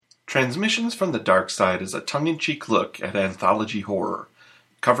Transmissions from the Dark Side is a tongue-in-cheek look at anthology horror,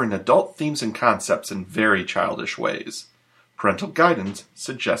 covering adult themes and concepts in very childish ways. Parental guidance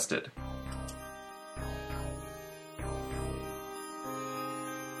suggested.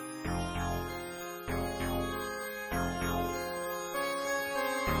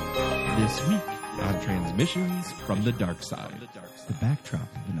 This week on Transmissions from the Dark Side, the backdrop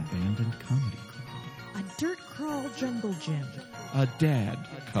of an abandoned comedy club, a dirt crawl jungle gym, a dad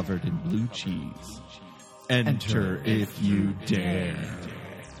covered in blue cheese. Enter if you dare.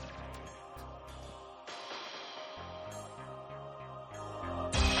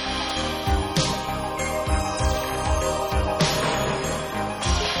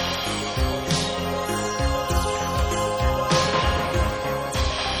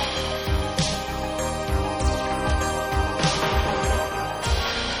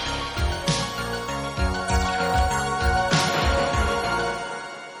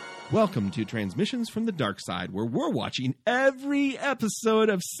 Welcome to Transmissions from the Dark Side, where we're watching every episode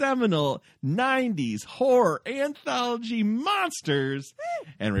of seminal 90s horror anthology Monsters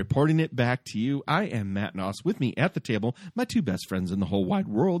and reporting it back to you. I am Matt Noss. With me at the table, my two best friends in the whole wide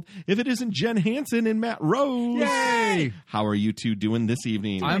world, if it isn't Jen Hansen and Matt Rose. Yay! How are you two doing this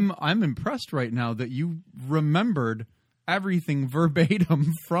evening? I'm impressed right now that you remembered everything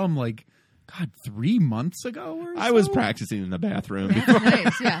verbatim from 3 months ago or so? I was practicing in the bathroom. That's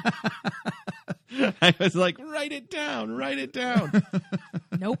nice, yeah. I was like, write it down.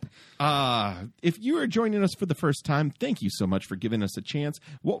 Nope. If you are joining us for the first time, thank you so much for giving us a chance.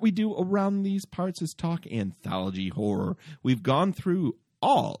 What we do around these parts is talk anthology horror. We've gone through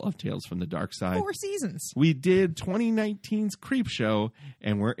all of Tales from the Dark Side. 4 seasons. We did 2019's Creep Show,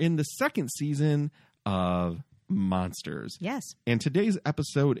 and we're in the second season of Monsters. Yes. And today's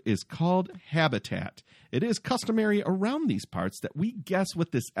episode is called Habitat. It is customary around these parts that we guess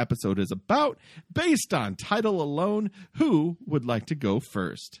what this episode is about based on title alone. Who would like to go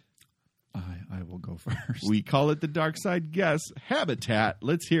first? I will go first. We call it the Dark Side Guess. Habitat.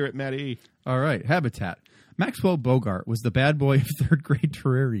 Let's hear it, Matty. All right, Habitat. Maxwell Bogart was the bad boy of third grade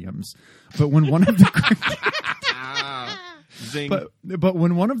terrariums, but when one of the Zing. but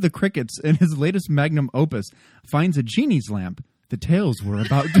when one of the crickets in his latest magnum opus finds a genie's lamp, the tails were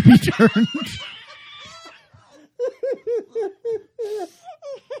about to be turned.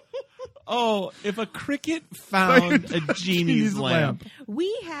 Oh, if a cricket found a genie's lamp.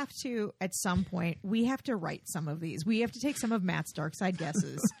 We have to, at some point, write some of these. We have to take some of Matt's Dark Side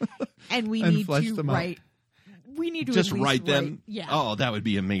guesses, and we need flesh to them out. write. We need to Just at least write them? Yeah. Oh, that would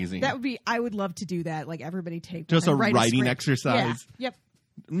be amazing. That would be. I would love to do that. Like everybody take Just one a and write writing script. exercise. Yeah. Yep.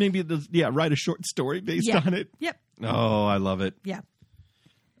 Maybe, write a short story based Yeah. on it. Yep. Oh, I love it. Yeah.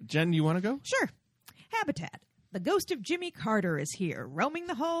 Jen, you want to go? Sure. Habitat. The ghost of Jimmy Carter is here, roaming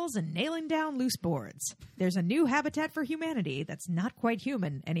the halls and nailing down loose boards. There's a new habitat for humanity that's not quite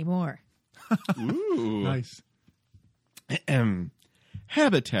human anymore. Ooh. Nice.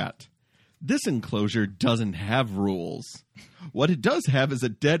 Habitat. This enclosure doesn't have rules. What it does have is a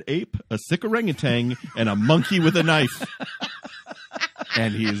dead ape, a sick orangutan, and a monkey with a knife.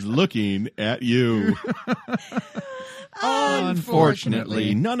 And he's looking at you.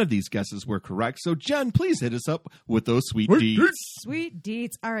 Unfortunately, none of these guesses were correct. So, Jen, please hit us up with those sweet deeds. Sweet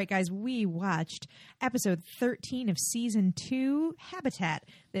deets. All right, guys, we watched episode 13 of season 2, Habitat.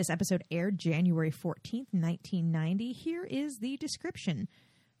 This episode aired January 14th, 1990. Here is the description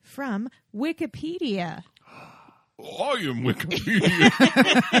from Wikipedia. I am Wikipedia.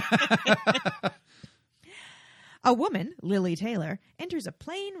 A woman, Lily Taylor, enters a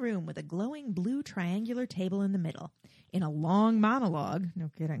plain room with a glowing blue triangular table in the middle. In a long monologue,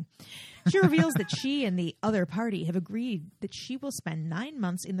 no kidding, she reveals that she and the other party have agreed that she will spend 9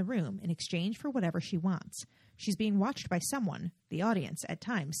 months in the room in exchange for whatever she wants. She's being watched by someone. The audience, at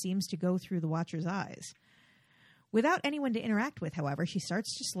times, seems to go through the watcher's eyes. Without anyone to interact with, however, she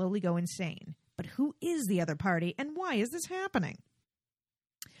starts to slowly go insane. But who is the other party, and why is this happening?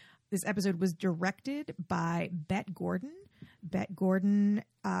 This episode was directed by Bette Gordon. Bette Gordon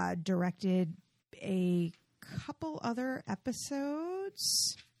directed a couple other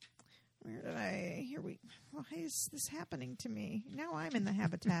episodes. Where did I... Here we... Why is this happening to me? Now I'm in the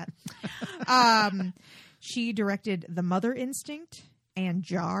habitat. She directed The Mother Instinct and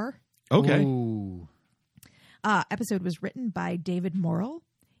Jar. Okay. Ooh. Episode was written by David Morrell.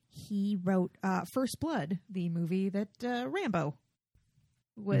 He wrote First Blood, the movie that Rambo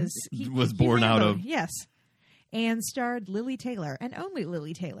was born out Rambo'd, of. Yes. And starred Lily Taylor, and only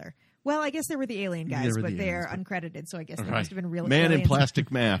Lily Taylor. Well, I guess there were the alien guys, but they're uncredited, so I guess they must have been real Man in aliens.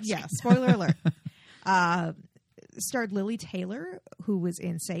 plastic mask. Yeah, spoiler alert. starred Lily Taylor, who was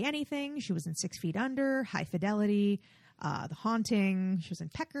in Say Anything. She was in 6 Feet Under, High Fidelity, The Haunting. She was in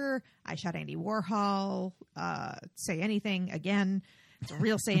Pecker, I Shot Andy Warhol, Say Anything again. It's a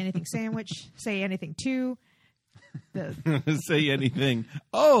real Say Anything sandwich. Say Anything 2. Say Anything.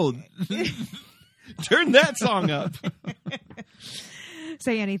 Oh, turn that song up.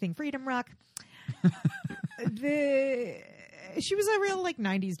 Say Anything, Freedom Rock. She was a real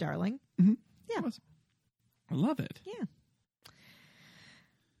 90s darling. Mm-hmm. Yeah. I love it. Yeah.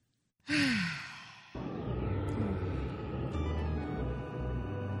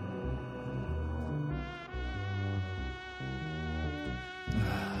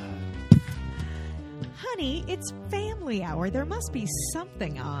 Honey, it's family hour. There must be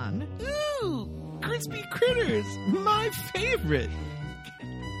something on. Ooh, crispy critters, my favorite.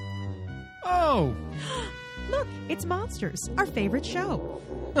 Oh, Look, it's Monsters, our favorite show.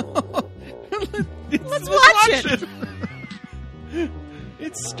 let's watch it.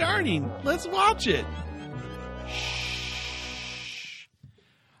 It's starting. Let's watch it.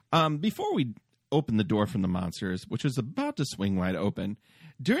 Before we open the door from the monsters, which is about to swing wide open,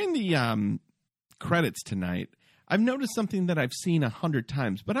 during the credits tonight, I've noticed something that I've seen 100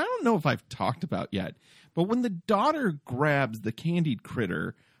 times, but I don't know if I've talked about yet. But when the daughter grabs the candied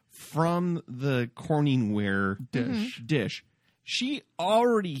critter from the Corningware dish, she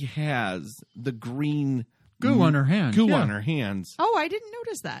already has the green Goo on her hand. Goo Yeah. on her hands. Oh, I didn't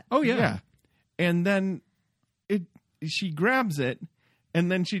notice that. Oh, yeah. And then she grabs it, and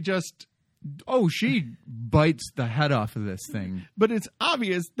then she just... Oh, she bites the head off of this thing. But it's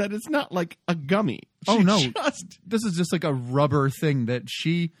obvious that it's not like a gummy. Oh, She no. just- This is just like a rubber thing that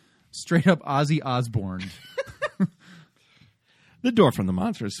she straight up Ozzy Osbourne. The door from the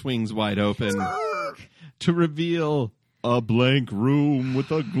monster swings wide open to reveal a blank room with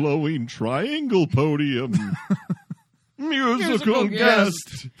a glowing triangle podium. Musical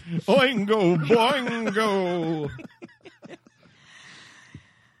guest, Oingo Boingo.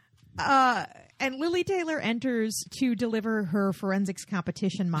 And Lily Taylor enters to deliver her forensics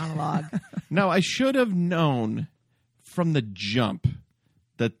competition monologue. Now, I should have known from the jump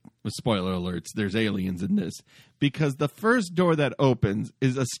that, spoiler alerts, there's aliens in this, because the first door that opens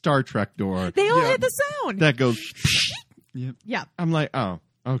is a Star Trek door. They all had the sound. That goes... Yeah. I'm like, oh,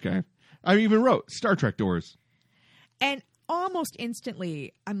 okay. I even wrote Star Trek doors. And almost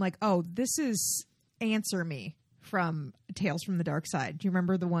instantly, I'm like, oh, this is Answer Me from Tales from the Dark Side. Do you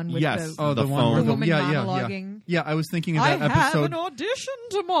remember the one with Yes. the... Oh, the The one where phone. The woman yeah. monologuing. Yeah, I was thinking of I that have episode. an audition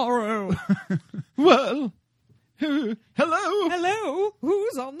tomorrow. Well, hello. Hello?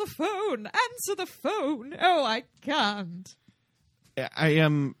 Who's on the phone? Answer the phone. Oh, I can't. I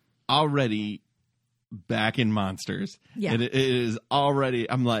am already back in Monsters. Yeah. And it is already,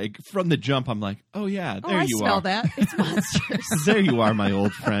 I'm like, from the jump, I'm like, oh yeah, there I you smell are. that. It's Monsters. There you are, my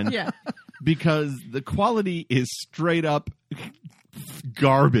old friend. Yeah. Because the quality is straight up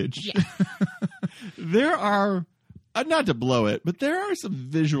garbage. Yeah. There are, not to blow it, but there are some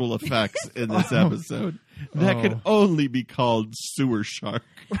visual effects in this episode that could only be called Sewer Shark.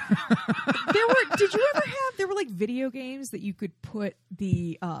 Did you ever have, there were like video games that you could put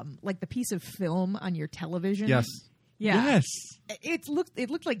the, like the piece of film on your television? Yes. Yeah. Yes. It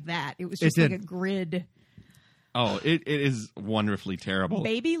looked like that. It was just did. like a grid. Oh, it is wonderfully terrible.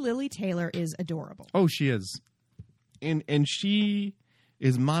 Baby Lily Taylor is adorable. Oh, she is. And she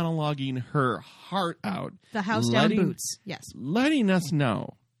is monologuing her heart out. The house down boots. Yes. Letting us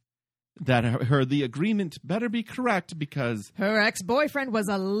know that the agreement better be correct because Her ex-boyfriend was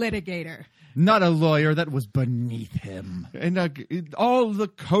a litigator. Not a lawyer. That was beneath him. all the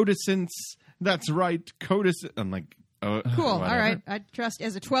codicents, that's right, codicent. I'm like, oh, Cool. All whatever. right. I trust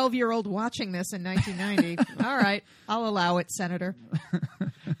as a 12-year-old watching this in 1990. All right. I'll allow it, Senator.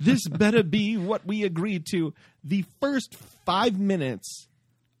 This better be what we agreed to. The first 5 minutes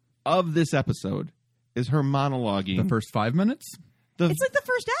of this episode is her monologuing. The first 5 minutes? It's like the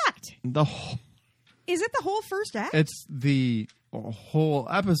first act. the whole, Is it the whole first act? It's the whole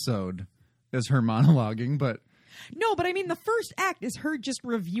episode is her monologuing, but No, but I mean the first act is her just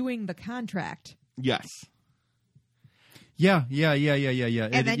reviewing the contract. yes. yeah.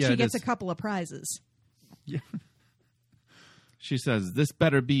 And then she it gets is. a couple of prizes. She says, "This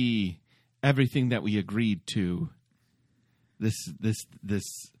better be everything that we agreed to. This.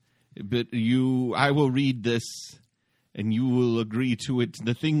 But I will read this, and you will agree to it.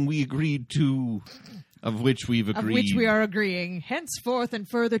 The thing we agreed to, of which we've agreed, Of which we are agreeing. Henceforth and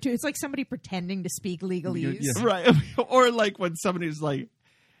further to. It's like somebody pretending to speak legalese. Yeah. right." Or like when somebody's like,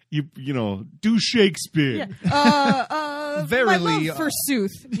 "You know, do Shakespeare." Yeah. My Verily, love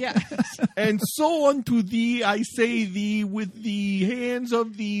forsooth. Yeah. And so unto thee I say thee with the hands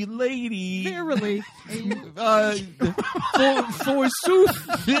of the lady. Verily.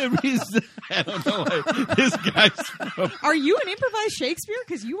 Forsooth there is. I don't know what this guy's from. Are you an improvised Shakespeare?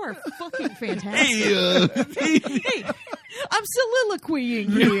 Because you are fucking fantastic. Hey, I'm soliloquying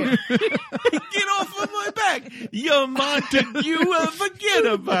here. Get off of my back. You Montague, forget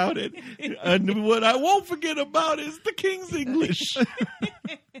about it. And what I won't forget about is the King's English.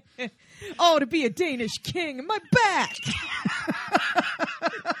 Oh, to be a Danish king, my back.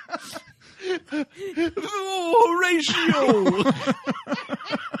 Oh, Horatio.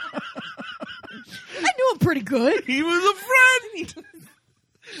 I knew him pretty good. He was a friend.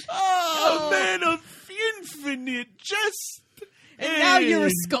 Oh, man of infinite jest. And now you're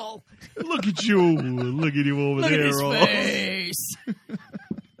a skull. Look at you. Look at you over Look there. at his oh. face.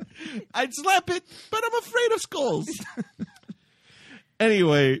 I'd slap it, but I'm afraid of skulls.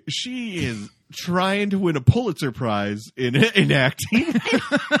 Anyway, she is trying to win a Pulitzer Prize in acting.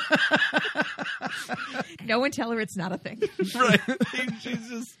 No one tell her it's not a thing. Right. She's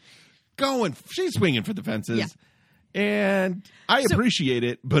just going. She's swinging for the fences. Yeah. And I appreciate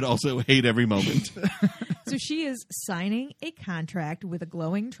it, but also hate every moment. So she is signing a contract with a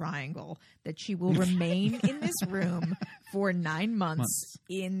glowing triangle that she will remain in this room for 9 months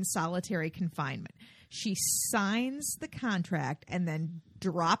in solitary confinement. She signs the contract and then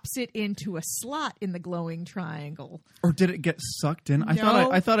drops it into a slot in the glowing triangle. Or did it get sucked in? I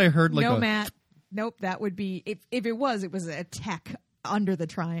No. thought I heard like no, a Matt. Nope, that would be if it was a tech under the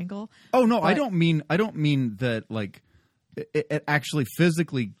triangle. Oh no, I But- don't mean that like it actually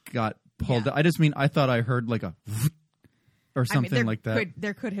physically got pulled. Yeah. I just mean I thought I heard like a or something there like that.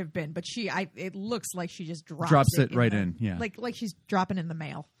 there could have been, but it looks like she just Drops it right the- in, yeah. like she's dropping in the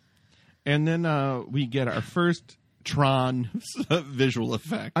mail. And then we get our first Tron visual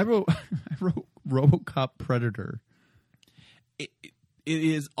effect. I wrote RoboCop Predator. It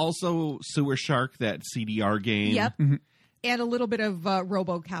is also Sewer Shark, that CDR game. Yep, and a little bit of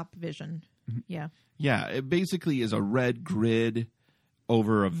RoboCop vision. Yeah, Yeah, it basically is a red grid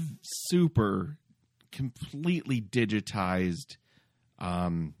over a super, completely digitized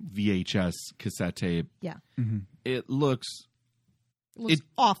VHS cassette tape. yeah, It looks looks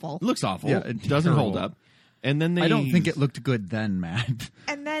awful. looks awful. Yeah, It it's doesn't terrible. hold up. And then they I don't think it looked good then, Matt.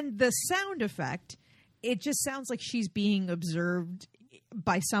 And then the sound effect, it just sounds like she's being observed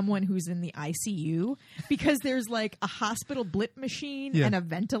by someone who's in the ICU because there's like a hospital blip machine Yeah. and a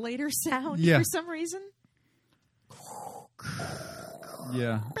ventilator sound Yeah. for some reason.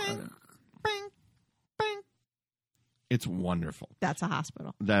 Yeah. Bang, bang, bang. It's wonderful. That's a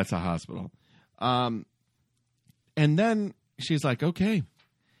hospital. That's a hospital. And then she's like, okay,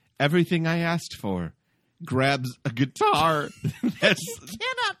 everything I asked for. Grabs a guitar. That's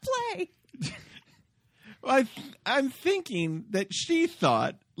Cannot play. I'm thinking that she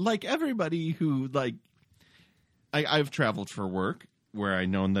thought, like everybody who, like, I've traveled for work where I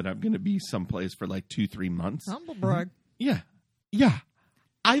known that I'm going to be someplace for like 2-3 months. Humble brag. Yeah.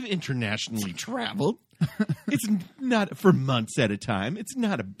 I've internationally traveled. It's not for months at a time. It's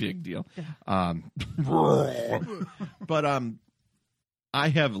not a big deal. But I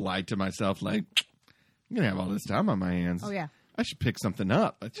have lied to myself, like, I'm going to have all this time on my hands. Oh, yeah. I should pick something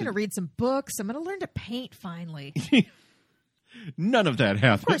up. I'm going to read some books. I'm going to learn to paint finally. None of that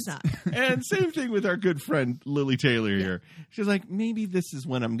happened. Of course not. And same thing with our good friend Lily Taylor here. She's like, maybe this is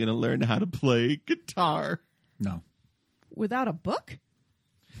when I'm going to learn how to play guitar. No. Without a book?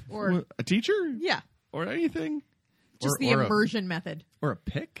 Or, A teacher? yeah, Or anything? just the or a- immersion method. Or a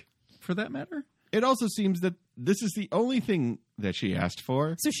pick, for that matter. It also seems that this is the only thing that she asked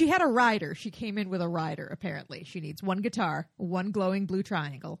for. So she had a rider. She came in with a rider, apparently. She needs one guitar, one glowing blue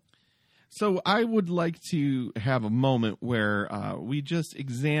triangle. So I would like to have a moment where we just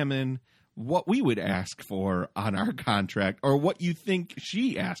examine what we would ask for on our contract, or what you think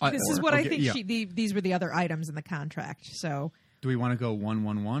she asked This for. is what I okay, think yeah. these were the other items in the contract. So Do we want to go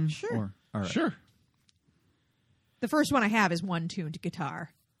 1-1-1? Sure. Or, all right. Sure. the first one I have is one tuned guitar.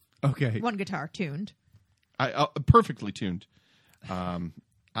 Okay. One guitar tuned. I perfectly tuned.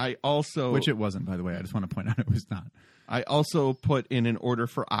 I also Which it wasn't, by the way. I just want to point out it was not. I also put in an order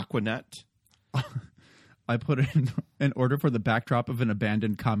for Aquanet. I put in an order for the backdrop of an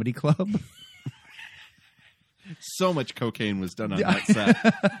abandoned comedy club. So much cocaine was done on that set.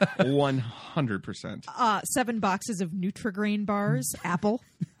 100%. 7 boxes of Nutri-Grain bars, Apple.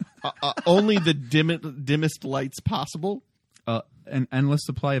 Only the dimmest lights possible. An endless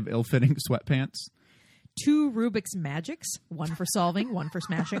supply of ill-fitting sweatpants. 2 Rubik's Magics, one for solving, one for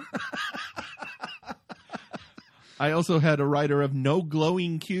smashing. I also had a writer of no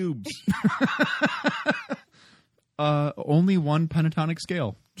glowing cubes. Only one pentatonic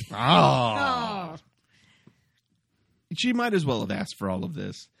scale. Oh. She might as well have asked for all of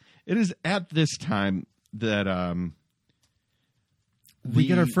this. It is at this time that We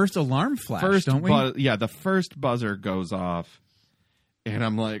get our first alarm flash, don't we? The first buzzer goes off, and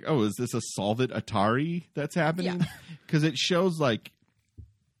I'm like, "Oh, is this a Solve It Atari that's happening?" Because it shows like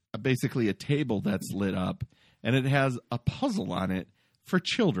basically a table that's lit up, and it has a puzzle on it for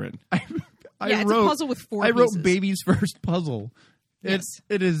children. It's a puzzle with 4 I wrote pieces. baby's first puzzle. Yes.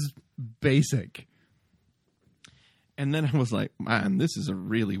 It is basic. And then I was like, "Man, this is a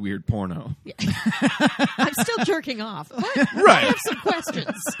really weird porno." I'm still jerking off. But Right. I have some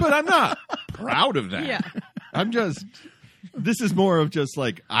questions. But I'm not proud of that. Yeah. I'm just. This is more of just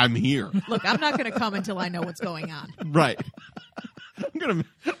like I'm here. Look, I'm not going to come until I know what's going on. Right. I'm gonna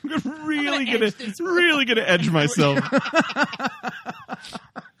really edge this. gonna edge myself.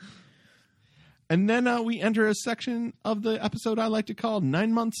 And then we enter a section of the episode I like to call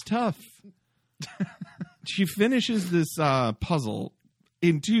 9 Months Tough. She finishes this puzzle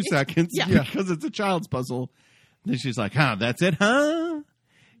in 2 seconds because it's a child's puzzle. Then she's like, that's it, huh?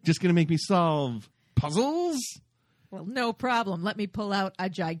 Just gonna make me solve puzzles? Well, no problem. Let me pull out a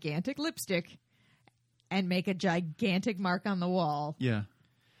gigantic lipstick and make a gigantic mark on the wall. Yeah.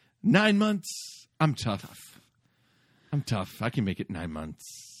 9 months. I'm tough. I can make it 9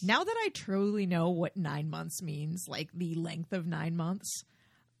 months. Now that I truly know what 9 months means, like the length of 9 months,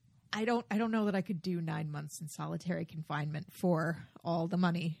 I don't know that I could do 9 months in solitary confinement for all the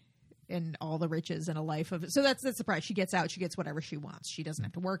money and all the riches and a life of it. So that's the price. She gets out. She gets whatever she wants. She doesn't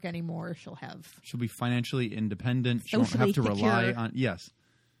have to work anymore. She'll She'll be financially independent. She won't have to Socially rely secure. on. Yes.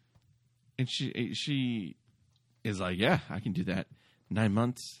 And she is like, yeah, I can do that. 9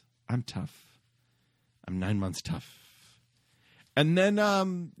 months. I'm tough. I'm 9 months tough. And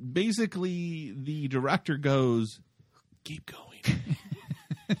then basically the director goes, keep going.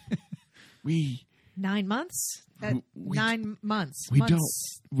 9 months. 9 months. We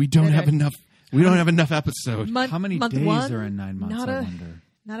Months don't that have are- enough. We don't have enough episodes. Month, How many month days one, are in 9 months, Not I a, wonder?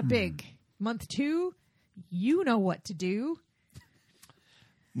 Not a big. Month 2, you know what to do.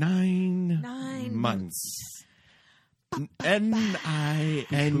 9 9 months.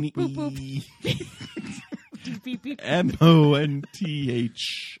 NINE Beep, beep. MONTHS.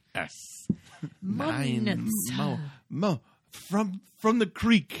 Months. From the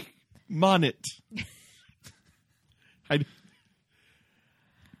creek. Monnet.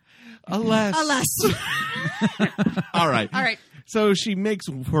 Alas. All right. All right. So she makes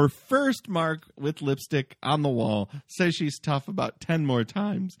her first mark with lipstick on the wall, says she's tough about 10 more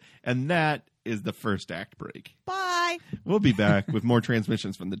times, and that is the first act break. Bye. We'll be back with more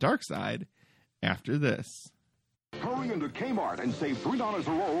transmissions from the dark side after this. Hurry into Kmart and save $3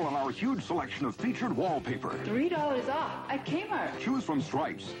 a roll on our huge selection of featured wallpaper. $3 off at Kmart. Choose from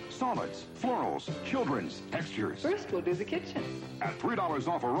stripes, solids, florals, children's, textures. First, we'll do the kitchen. At $3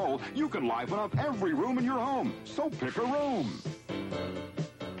 off a roll, you can liven up every room in your home. So pick a room.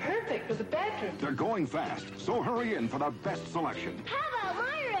 Perfect for the bedroom. They're going fast, so hurry in for the best selection. How about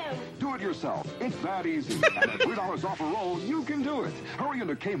my room? Do it yourself. It's that easy. And at $3 off a roll, you can do it. Hurry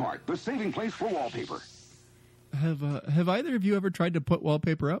into Kmart, the saving place for wallpaper. Have either of you ever tried to put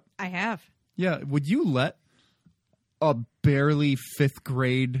wallpaper up? I have. Yeah. Would you let a barely 5th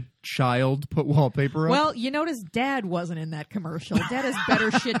grade child put wallpaper up? Well, you notice Dad wasn't in that commercial. Dad has better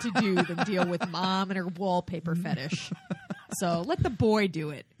shit to do than deal with Mom and her wallpaper fetish. So let the boy do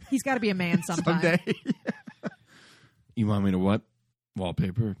it. He's got to be a man sometime. someday. You want me to what?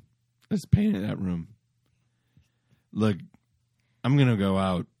 Wallpaper? Let's paint that room. Look, I'm going to go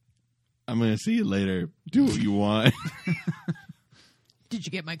out. I'm going to see you later. Do what you want. Did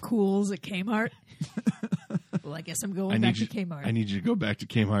you get my cools at Kmart? Well, I guess I'm going back to Kmart. I need you to go back to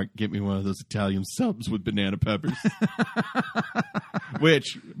Kmart, get me one of those Italian subs with banana peppers.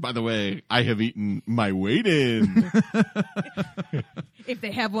 Which, by the way, I have eaten my weight in. If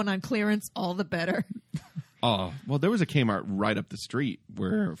they have one on clearance, all the better. Oh, well, there was a Kmart right up the street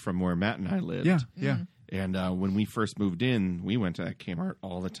from where Matt and I lived. Yeah. Yeah. And when we first moved in, we went to that Kmart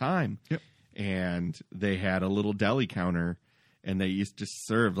all the time. Yep. And they had a little deli counter, and they used to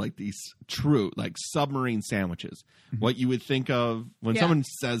serve like these true, like submarine sandwiches. Mm-hmm. What you would think of when someone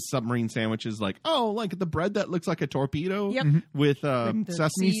says submarine sandwiches, like, oh, like the bread that looks like a torpedo Yep. with the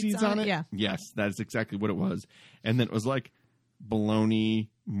sesame seeds on it. Yeah. Yes, that is exactly what it was. And then it was like bologna,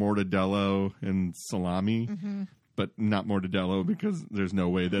 mortadello, and salami, but not mortadello because there's no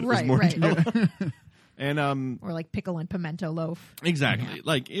way that it was mortadello. Right. And Or like pickle and pimento loaf. exactly. Yeah.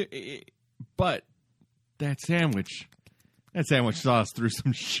 Like but that sandwich saw us through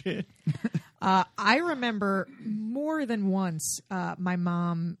some shit. I remember more than once my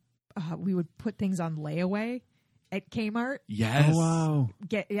mom, we would put things on layaway at Kmart. Yes. Oh,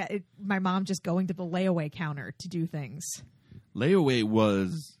 wow. My mom just going to the layaway counter to do things. Layaway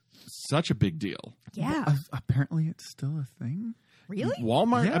was such a big deal. Yeah. Apparently it's still a thing. Really?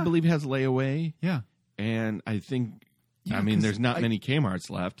 Walmart, Yeah. I believe, has layaway. Yeah. And I think, Yeah, I mean, 'cause there's not many Kmarts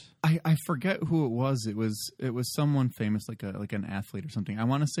left. I forget who it was. It was someone famous, like an athlete or something. I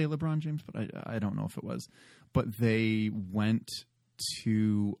want to say LeBron James, but I don't know if it was. But they went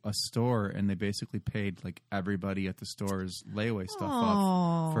to a store and they basically paid like everybody at the store's layaway stuff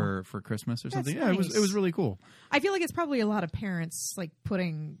off for Christmas or That's something. Yeah, nice. it was really cool. I feel like it's probably a lot of parents like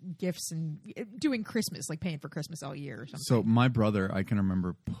putting gifts and doing Christmas, like paying for Christmas all year or something. So my brother, I can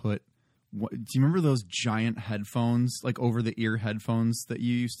remember do you remember those giant headphones, like over the ear headphones that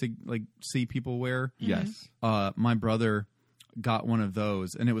you used to like see people wear? Yes. My brother got one of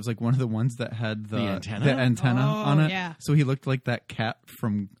those, and it was like one of the ones that had the antenna? on it. yeah. So he looked like that cat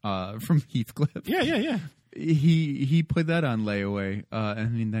from Heathcliff. Yeah. He put that on layaway,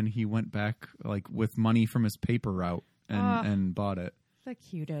 and then he went back like with money from his paper route and bought it. The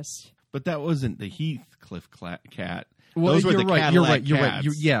cutest. But that wasn't the Heathcliff cat. Well, Those were you're the right. Cadillac You're right.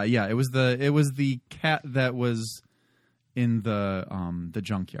 cats. Yeah. It was the cat that was in the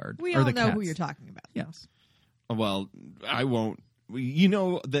junkyard. We or all the know who cats. you're talking about. Yes. Well, I won't. You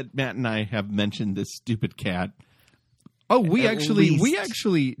know that Matt and I have mentioned this stupid cat. Oh, we At least.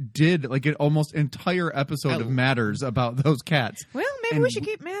 actually did like an almost entire episode of Matters about those cats. Well, maybe And we should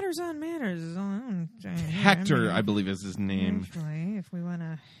keep Matters on Matters. Hector, I believe, is his name. Actually, if we want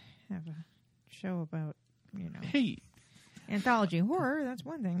to have a show about, Hey. anthology horror, that's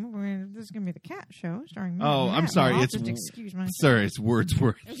one thing. This is going to be the cat show starring Matt. Oh, and I'm Matt. sorry. Well, I'll It's just excuse myself. Sir, it's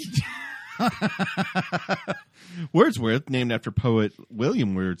Wordsworth. Wordsworth, named after poet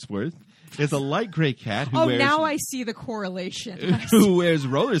William Wordsworth, is a light gray cat who Oh, wears now I see the correlation. who wears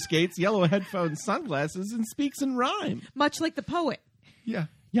roller skates, yellow headphones, sunglasses, and speaks in rhyme. Much like the poet. Yeah.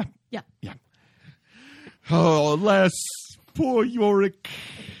 Yeah. Yeah. Oh, alas, poor Yorick.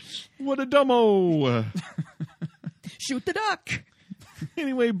 What a dumbo. Shoot the duck.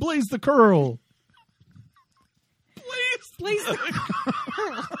 Anyway, blaze the curl. Blaze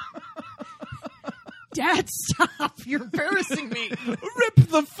the Dad, stop. You're embarrassing me. Rip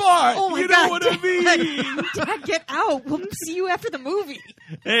the fart. Oh, my you God. know what I mean? Dad, get out. We'll see you after the movie.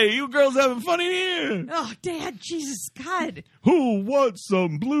 Hey, you girls having fun in here? Oh, Dad, Jesus, God. Who wants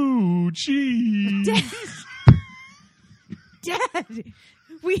some blue cheese? Dad,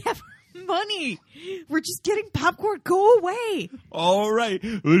 we have money. We're just getting popcorn. Go away. All right.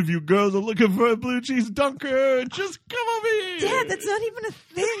 Well, if you girls are looking for a blue cheese dunker, just come over here. Dad, that's not even a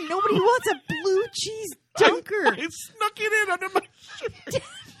thing. Nobody wants a blue cheese dunker. I snuck it in under my shirt.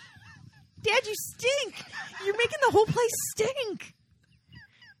 Dad, you stink. You're making the whole place stink.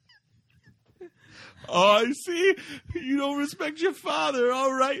 Oh, I see. You don't respect your father.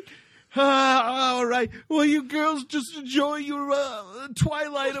 All right. All right. Well, you girls just enjoy your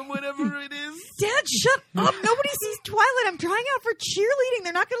Twilight or whatever it is. Dad, shut up. Nobody sees Twilight. I'm trying out for cheerleading.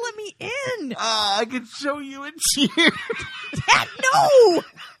 They're not going to let me in. I can show you a cheer. Dad, no.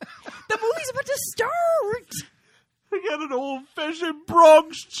 The movie's about to start. I got an old-fashioned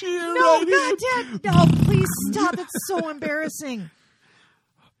Bronx cheer No, right God, here. Dad. No, please stop. That's so embarrassing.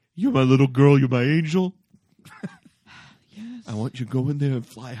 You're my little girl. You're my angel. Yes. I want you to go in there and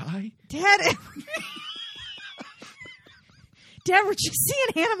fly high. Dad. Dad, we're just seeing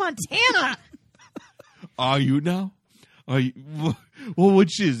Hannah Montana. Are you now? Are you? Well,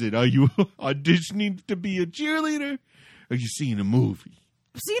 which is it? Are you auditioning to be a cheerleader? Or are you seeing a movie?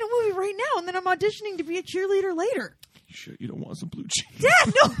 I'm seeing a movie right now, and then I'm auditioning to be a cheerleader later. You sure you don't want some blue cheese?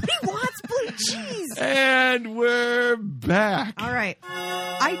 Dad, nobody wants blue cheese. And we're back. All right.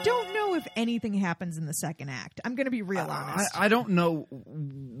 I don't know if anything happens in the second act. I'm going to be real honest. I don't know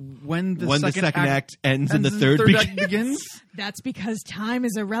when the second act ends and the and third act begins. That's because time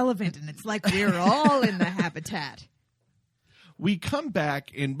is irrelevant, and it's like we're all in the habitat. We come back,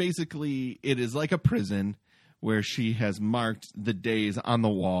 and basically it is like a prison where she has marked the days on the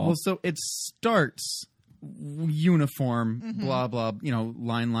wall. Well, so it starts uniform, blah, blah,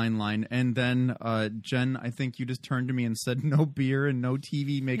 line. And then, Jen, I think you just turned to me and said, no beer and no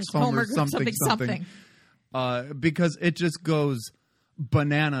TV makes Homer something. Because it just goes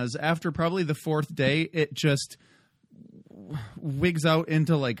bananas. After probably the fourth day, it just wigs out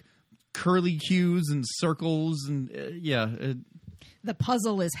into like curly cues and circles. And The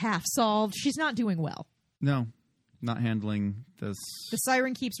puzzle is half solved. She's not doing well. no, not handling this. The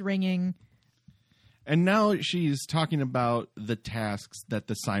siren keeps ringing. And now she's talking about the tasks that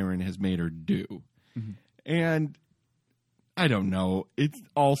the siren has made her do. Mm-hmm. And I don't know. It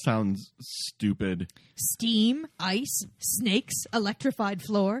all sounds stupid. Steam, ice, snakes, electrified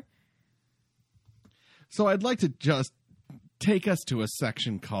floor. So I'd like to just take us to a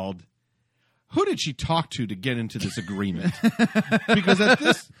section called "Who did she talk to get into this agreement?" Because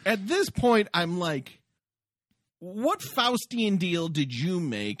at this point, I'm like, what Faustian deal did you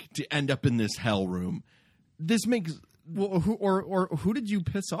make to end up in this hell room? This makes who did you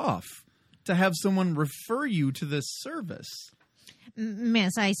piss off to have someone refer you to this service?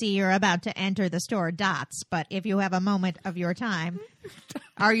 Miss, I see you're about to enter the store Dots, but if you have a moment of your time,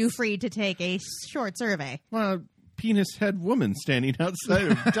 are you free to take a short survey? Well, penis head woman standing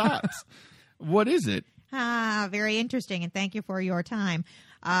outside of Dots. What is it? Very interesting, and thank you for your time.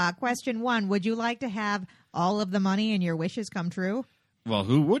 Question 1, would you like to have all of the money and your wishes come true? Well,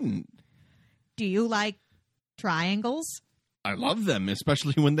 who wouldn't? Do you like triangles? I love them,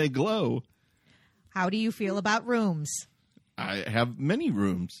 especially when they glow. How do you feel about rooms? I have many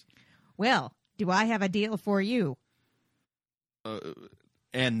rooms. Well, do I have a deal for you?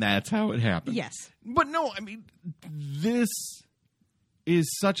 And that's how it happened. Yes. But no, I mean, this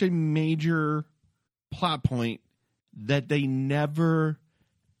is such a major plot point that they never,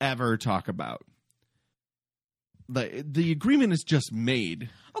 ever talk about. The agreement is just made.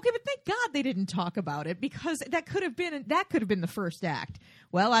 Okay, but thank God they didn't talk about it, because that could have been the first act.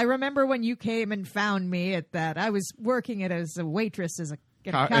 Well, I remember when you came and found me at that. I was working as a waitress at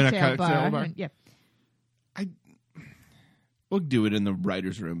a cocktail bar. And, yeah. We'll do it in the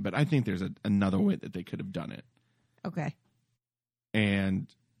writer's room, but I think there's another way that they could have done it. Okay. And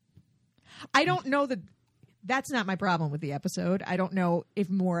I don't know that's not my problem with the episode. I don't know if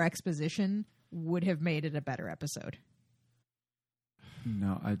more exposition would have made it a better episode.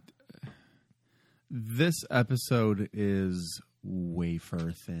 No, this episode is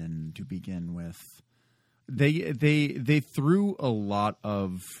wafer thin to begin with. They threw a lot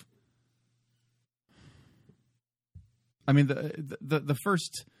of. I mean, the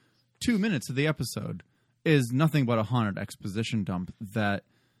first 2 minutes of the episode is nothing but a haunted exposition dump that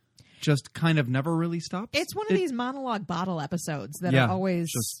just kind of never really stops. It's one of these monologue bottle episodes that are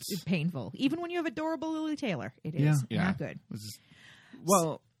always painful. Even when you have adorable Lily Taylor, it is not good.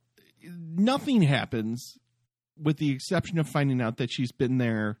 Well, nothing happens with the exception of finding out that she's been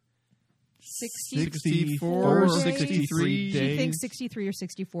there 64 or days? 63 days. She thinks 63 or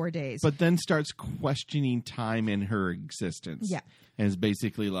 64 days. But then starts questioning time in her existence. Yeah. And is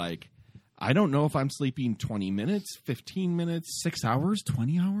basically like, I don't know if I'm sleeping 20 minutes, 15 minutes, 6 hours,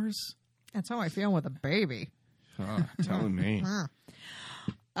 20 hours. That's how I feel with a baby. Oh, telling me.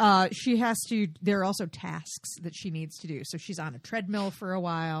 She has to, there are also tasks that she needs to do. So she's on a treadmill for a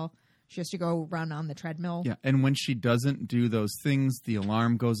while. She has to go run on the treadmill. Yeah, and when she doesn't do those things, the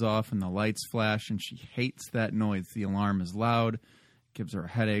alarm goes off and the lights flash, and she hates that noise. The alarm is loud, gives her a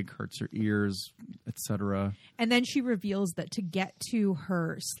headache, hurts her ears, etc. And then she reveals that to get to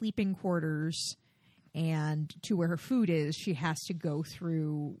her sleeping quarters and to where her food is, she has to go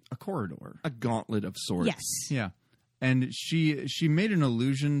through a corridor. A gauntlet of sorts. Yes. Yeah. And she made an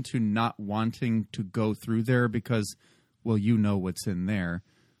allusion to not wanting to go through there because, well, you know what's in there.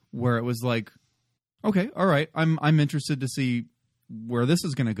 Where it was like, okay, all right, I'm interested to see where this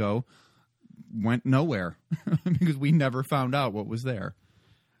is going to go. Went nowhere because we never found out what was there.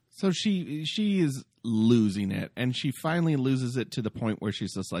 So she is losing it, and she finally loses it to the point where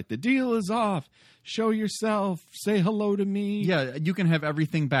she's just like, the deal is off. Show yourself. Say hello to me. Yeah, you can have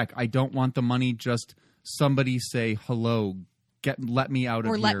everything back. I don't want the money. Just somebody say hello. Let me out of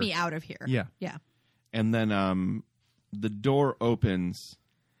here. Or let me out of here. Yeah. Yeah. And then the door opens.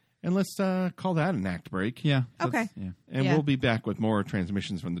 And let's call that an act break. Yeah. Okay. Yeah. And we'll be back with more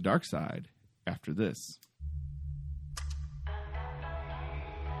transmissions from the dark side after this.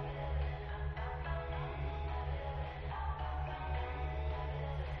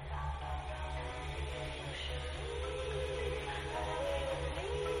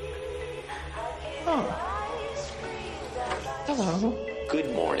 Hello.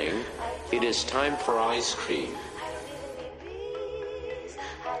 Good morning. It is time for ice cream.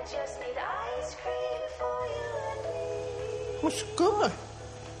 What's good?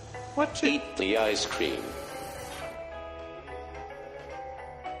 What's it? Eat the ice cream.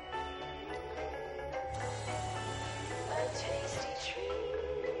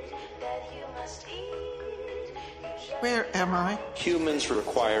 Where am I? Humans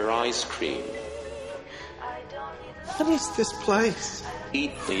require ice cream. What is this place?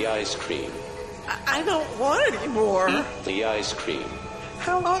 Eat the ice cream. I don't want any more. Eat the ice cream.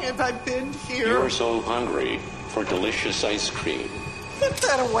 How long have I been here? You're so hungry for delicious ice cream. Get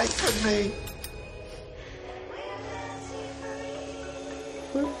that away from me.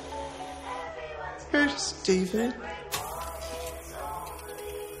 Where's Stephen?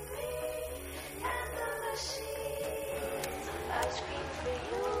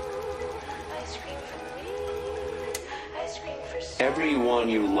 Everyone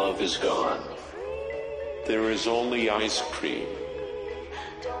you love is gone. There is only ice cream.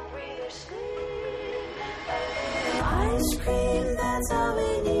 Ice cream, that's all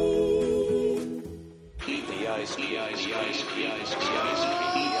we need. Eat the ice cream, ice cream, ice cream, ice cream, ice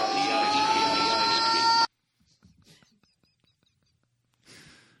cream.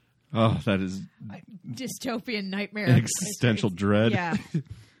 Oh, that is Dystopian nightmare. existential dread. Yeah.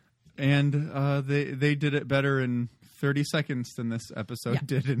 And they did it better in 30 seconds than this episode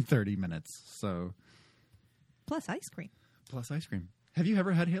did in 30 minutes. So Plus ice cream. plus ice cream. Have you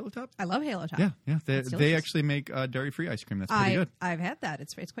ever had Halo Top? I love Halo Top. Yeah. They It's delicious. actually make dairy-free ice cream. That's pretty good. I've had that.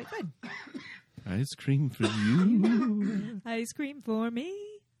 It's quite good. Ice cream for you. Ice cream for me.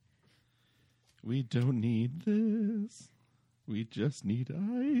 We don't need this. We just need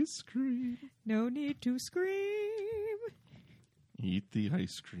ice cream. No need to scream. Eat the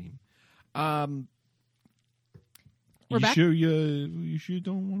ice cream. We're you back? sure you sure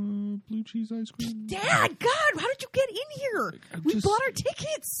don't want a blue cheese ice cream? Dad, God, how did you get in here? We just- bought our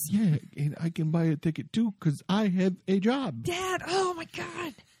tickets. Yeah, and I can buy a ticket too because I have a job. Dad, oh my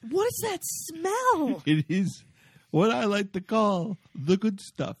God. What is that smell? It is what I like to call the good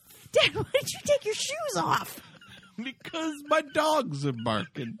stuff. Dad, why did you take your shoes off? Because my dogs are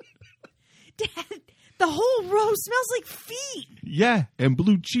barking. Dad, the whole row smells like feet. Yeah, and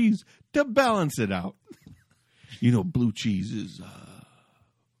blue cheese to balance it out. You know, blue cheese is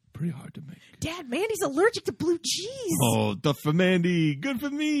pretty hard to make. Dad, Mandy's allergic to blue cheese. Oh, tough for Mandy. Good for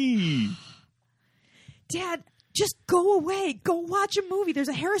me. Dad, just go away. Go watch a movie. There's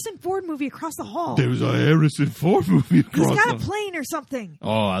a Harrison Ford movie across the hall. There's a Harrison Ford movie across He's got a the- plane or something.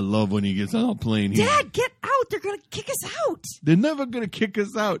 Oh, I love when he gets on a plane. Dad, get out. They're going to kick us out. They're never going to kick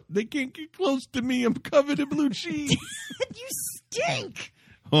us out. They can't get close to me. I'm covered in blue cheese. You stink.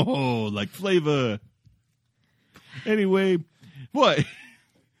 Oh, like flavor. Anyway, what?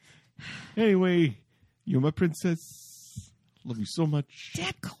 Anyway, you're my princess. Love you so much.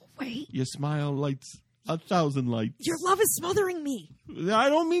 Dad, go away. Your smile lights 1,000 lights. Your love is smothering me. I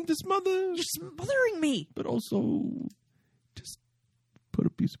don't mean to smother. You're smothering me. But also, just put a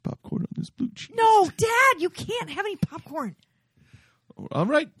piece of popcorn on this blue cheese. No, Dad, you can't have any popcorn. All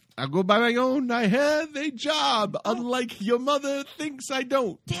right, I'll go by my own. I have a job, unlike your mother thinks I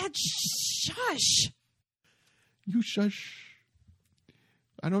don't. Dad, shush. You shush.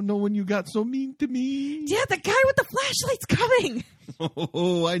 I don't know when you got so mean to me. Dad, the guy with the flashlight's coming.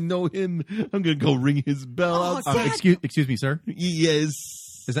 Oh, I know him. I'm going to go ring his bell Oh, outside. Dad. Excuse me, sir. Yes.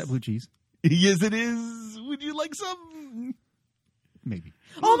 Is that blue cheese? Yes, it is. Would you like some? Maybe.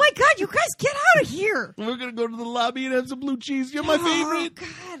 Oh, my God, you guys get out of here. We're going to go to the lobby and have some blue cheese. You're my favorite. Oh,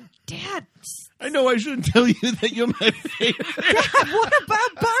 God, Dad. I know I shouldn't tell you that you're my favorite. Dad, what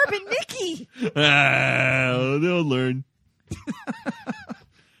about Barb and Nikki? They'll learn.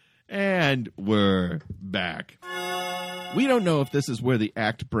 And we're back. We don't know if this is where the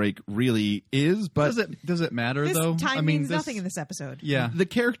act break really is, but Does it matter This though? time I mean, means nothing in this episode. Yeah. the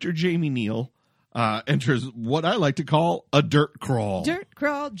character Jamie Neal enters what I like to call a dirt crawl. Dirt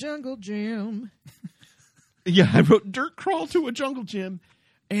crawl, jungle gym. Yeah, I wrote dirt crawl to a jungle gym,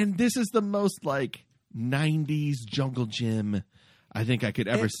 and this is the most like 90s jungle gym I think I could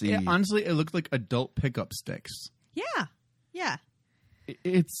ever see. Honestly, it looked like adult pickup sticks. Yeah, yeah.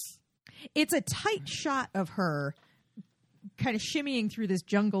 It's a tight shot of her kind of shimmying through this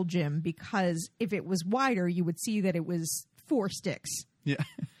jungle gym because if it was wider, you would see that it was 4 sticks. Yeah.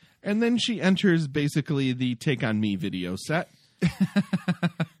 And then she enters basically the Take On Me video set.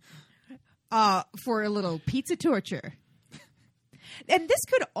 For a little pizza torture. And this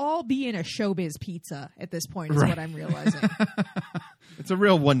could all be in a Showbiz Pizza at this point, is Right. what I'm realizing. It's a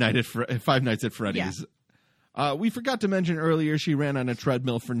real Five Nights at Freddy's. We forgot to mention earlier she ran on a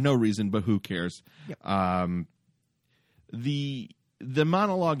treadmill for no reason, but who cares? Yep. The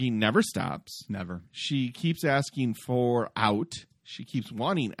monologuing never stops. Never. She keeps asking for out. She keeps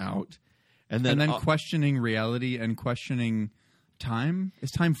wanting out. And then questioning reality and questioning time.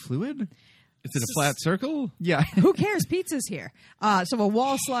 Is time fluid? Is it a flat circle? Yeah. Who cares? Pizza's here. So a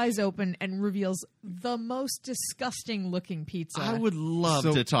wall slides open and reveals the most disgusting looking pizza. I would love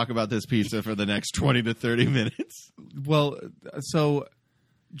to talk about this pizza for the next 20 to 30 minutes. Well, so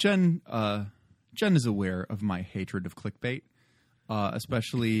Jen is aware of my hatred of clickbait.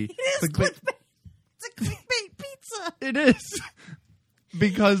 especially It is clickbait. It's a clickbait pizza. It is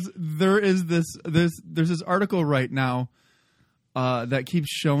because there's this article right now that keeps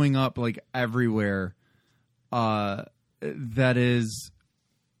showing up like everywhere. That is,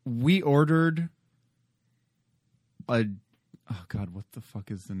 we ordered what the fuck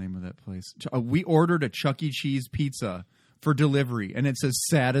is the name of that place? We ordered a Chuck E. Cheese pizza for delivery, and it's as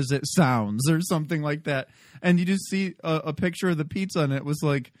sad as it sounds, or something like that. And you just see a picture of the pizza, and it was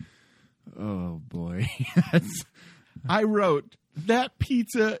like, oh boy. I wrote, that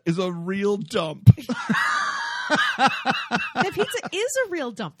pizza is a real dump. That pizza is a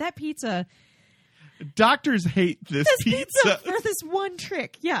real dump. That pizza. Doctors hate this pizza. For this one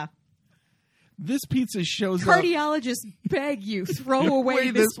trick. Yeah. This pizza shows up. Cardiologists beg you, throw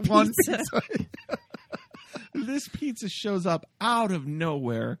away this one pizza. This pizza shows up out of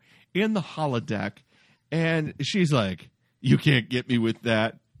nowhere in the holodeck, and she's like, you can't get me with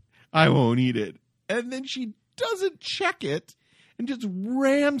that. I won't eat it. And then she doesn't check it and just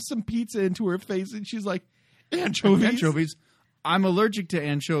rams some pizza into her face, and she's like, anchovies? I'm allergic to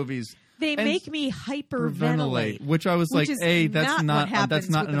anchovies. They make me hyperventilate. Which I was like, that's not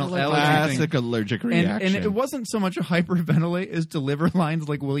an allergy classic allergic reaction. And it wasn't so much a hyperventilate as deliver lines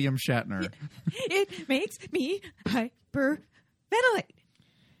like William Shatner. It makes me hyperventilate.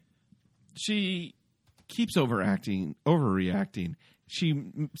 She keeps overreacting. She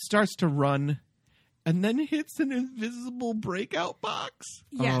starts to run and then hits an invisible breakout box.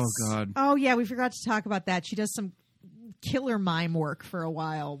 Yes. Oh, God. Oh, yeah, we forgot to talk about that. She does some killer mime work for a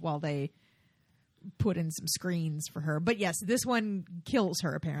while they put in some screens for her. But yes, this one kills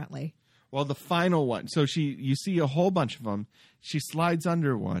her apparently. Well, the final one. So you see a whole bunch of them. She slides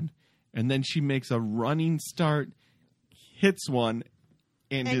under one, and then she makes a running start, hits one,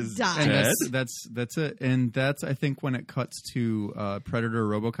 and is dies. dead. And that's it. And that's, I think, when it cuts to Predator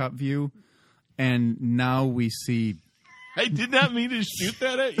RoboCop view, and now we see. I did not mean to shoot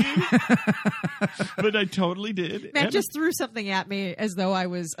that at you, but I totally did. Matt just threw something at me as though I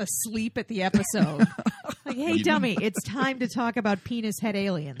was asleep at the episode. Like, hey, dummy, it's time to talk about penis head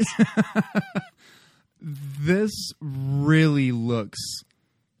aliens. This really looks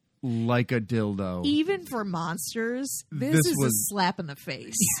like a dildo. Even for monsters, this is a slap in the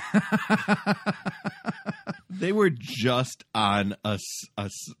face. They were just on a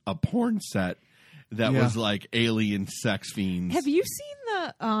porn set that was like alien sex fiends. Have you seen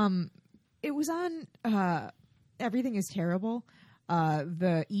the it was on Everything is Terrible,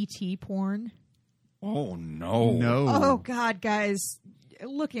 the E.T. porn? Oh no. Oh God, guys,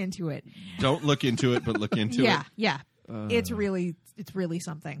 look into it. Don't look into it, but look into it. Yeah. It's really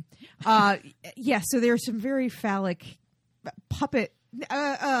something. So there's some very phallic puppet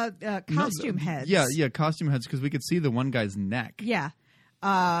costume heads. Yeah, costume heads, because we could see the one guy's neck. Yeah.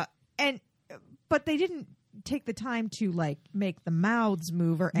 But they didn't take the time to like make the mouths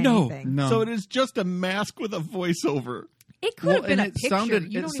move or anything. No. So it is just a mask with a voiceover. It could have been a picture.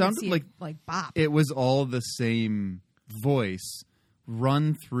 Sounded, you it don't sounded even see like bop. It was all the same voice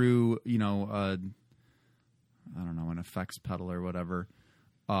run through, I don't know, an effects pedal or whatever.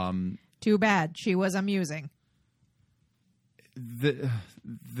 Too bad. She was amusing.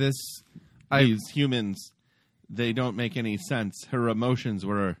 These humans, they don't make any sense. Her emotions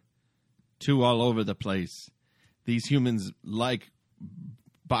were too all over the place. These humans like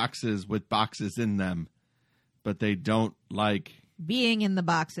boxes with boxes in them, but they don't like being in the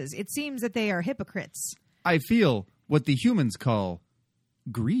boxes. It seems that they are hypocrites. I feel what the humans call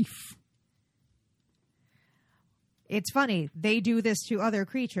grief. It's funny. They do this to other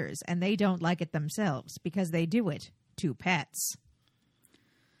creatures, and they don't like it themselves because they do it to pets.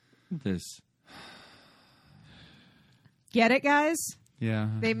 Get it, guys? Yeah.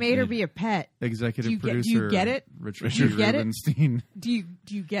 They made her be a pet. Executive producer. Do you get it? Richard Rubenstein. Do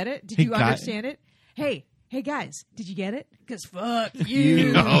you get it? Did you understand it? Hey guys, did you get it? Because fuck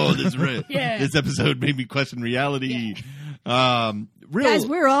you. Oh, this episode made me question reality. Yeah. Guys,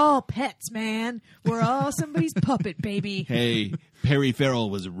 we're all pets, man. We're all somebody's puppet, baby. Hey, Perry Farrell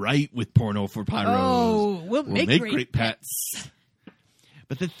was right with Porno for Pyros. Oh, we'll make great pets.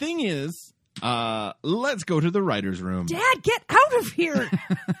 But the thing is, let's go to the writer's room. Dad, get out of here.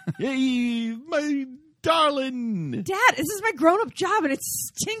 Hey, my darling. Dad, this is my grown-up job, and it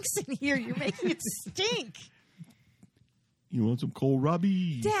stinks in here. You're making it stink. You want some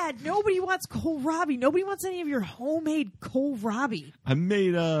kohlrabi? Dad, nobody wants kohlrabi. Nobody wants any of your homemade kohlrabi. I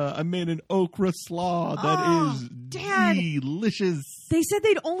made an okra slaw that is Dad, delicious. They said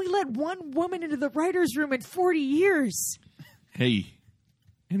they'd only let one woman into the writer's room in 40 years. Hey,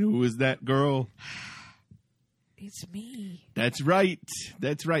 and who is that girl? It's me. That's right.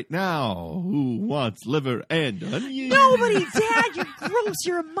 That's right. Now, who wants liver and onions? Nobody, Dad. You're gross.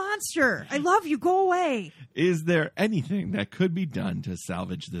 You're a monster. I love you. Go away. Is there anything that could be done to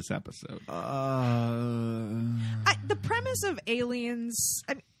salvage this episode? The premise of aliens.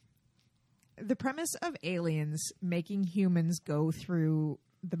 The premise of aliens making humans go through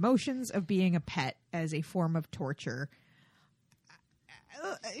the motions of being a pet as a form of torture.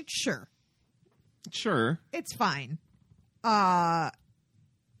 Sure. Sure. It's fine.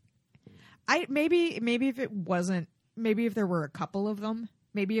 Maybe if it wasn't, maybe if there were a couple of them,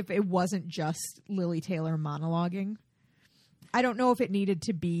 maybe if it wasn't just Lili Taylor monologuing. I don't know if it needed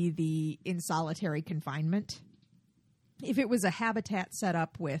to be the in solitary confinement. If it was a habitat set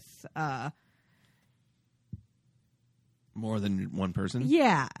up with more than one person?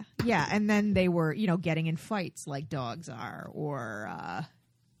 Yeah. And then they were, getting in fights like dogs are, or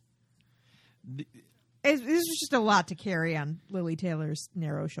this was just a lot to carry on Lili Taylor's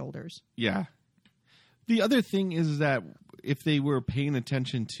narrow shoulders. Yeah. The other thing is that if they were paying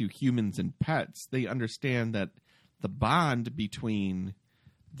attention to humans and pets, they understand that the bond between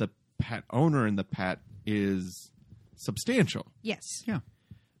the pet owner and the pet is substantial. Yes. Yeah.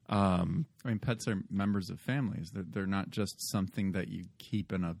 Pets are members of families. They're not just something that you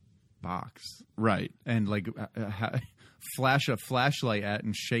keep in a box. Right. And flash a flashlight at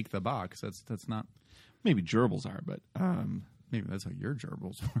and shake the box. That's not... Maybe gerbils are, but... maybe that's how your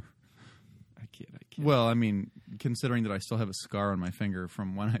gerbils were. I kid. Well, considering that I still have a scar on my finger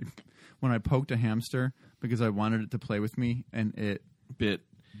from when I poked a hamster because I wanted it to play with me, and it bit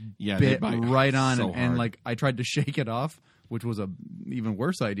right on, so and hard. I tried to shake it off, which was a even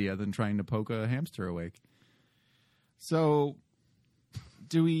worse idea than trying to poke a hamster awake. So,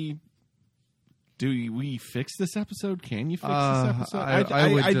 do we fix this episode? Can you fix this episode?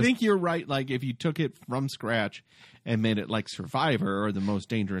 I think you're right. Like, if you took it from scratch and made it like Survivor or The Most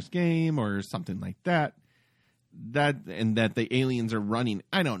Dangerous Game or something like that, that the aliens are running.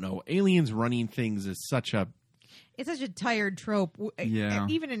 I don't know. Aliens running things is such a... It's such a tired trope. Yeah.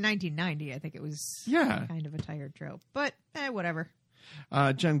 Even in 1990, I think it was kind of a tired trope. But, whatever.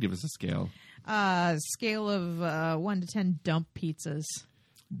 Jen, give us a scale. Scale of 1 to 10 dump pizzas.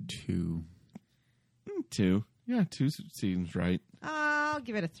 2. 2. Yeah, 2 seems right. I'll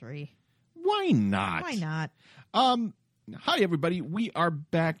give it a 3. Why not? Why not? Hi, everybody. We are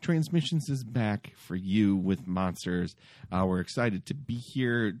back. Transmissions is back for you with monsters. We're excited to be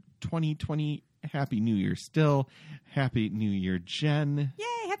here. 2020. Happy New Year still. Happy New Year, Jen.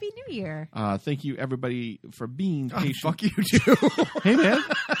 Yay, Happy New Year. Thank you, everybody, for being patient. Fuck you, too. Hey, man.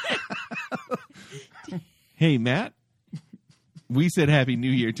 Hey, Matt. We said Happy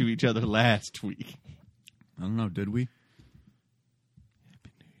New Year to each other last week. I don't know. Did we? Happy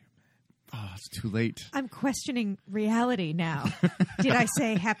New Year, Matt. Oh, it's too late. I'm questioning reality now. Did I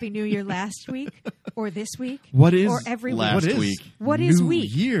say Happy New Year last week or this week? What is or every last week? week? What is New week?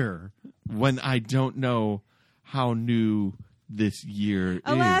 Year. When I don't know how new this year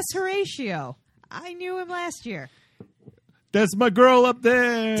Alas, is. Horatio. I knew him last year. That's my girl up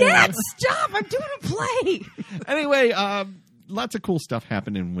there. Dad, stop! I'm doing a play. Anyway, lots of cool stuff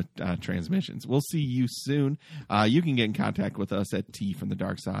happening with transmissions. We'll see you soon. You can get in contact with us at T from the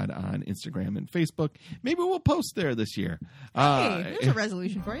Dark Side on Instagram and Facebook. Maybe we'll post there this year. Hey, there's a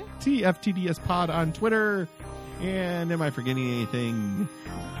resolution for you. TFTDS Pod on Twitter. And am I forgetting anything?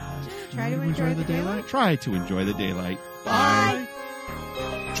 Try to enjoy the daylight. Try to enjoy the daylight. Bye.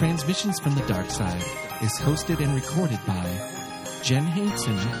 Transmissions from the Dark Side is hosted and recorded by Jen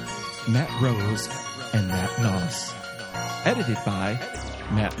Hansen, Matt Rose, and Matt Noss. Edited by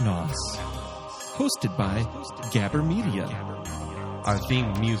Matt Noss. Hosted by Gabber Media. Our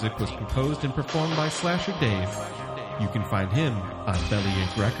theme music was composed and performed by Slasher Dave. You can find him on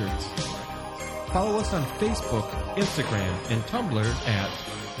Bellyache Records. Follow us on Facebook, Instagram, and Tumblr at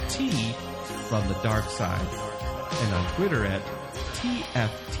T from the Dark Side, and on Twitter at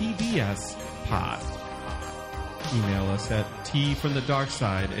TFTDS Pod. Email us at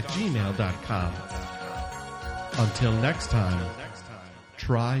tfromthedarkside@gmail.com. Until next time,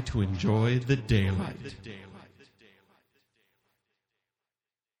 try to enjoy the daylight.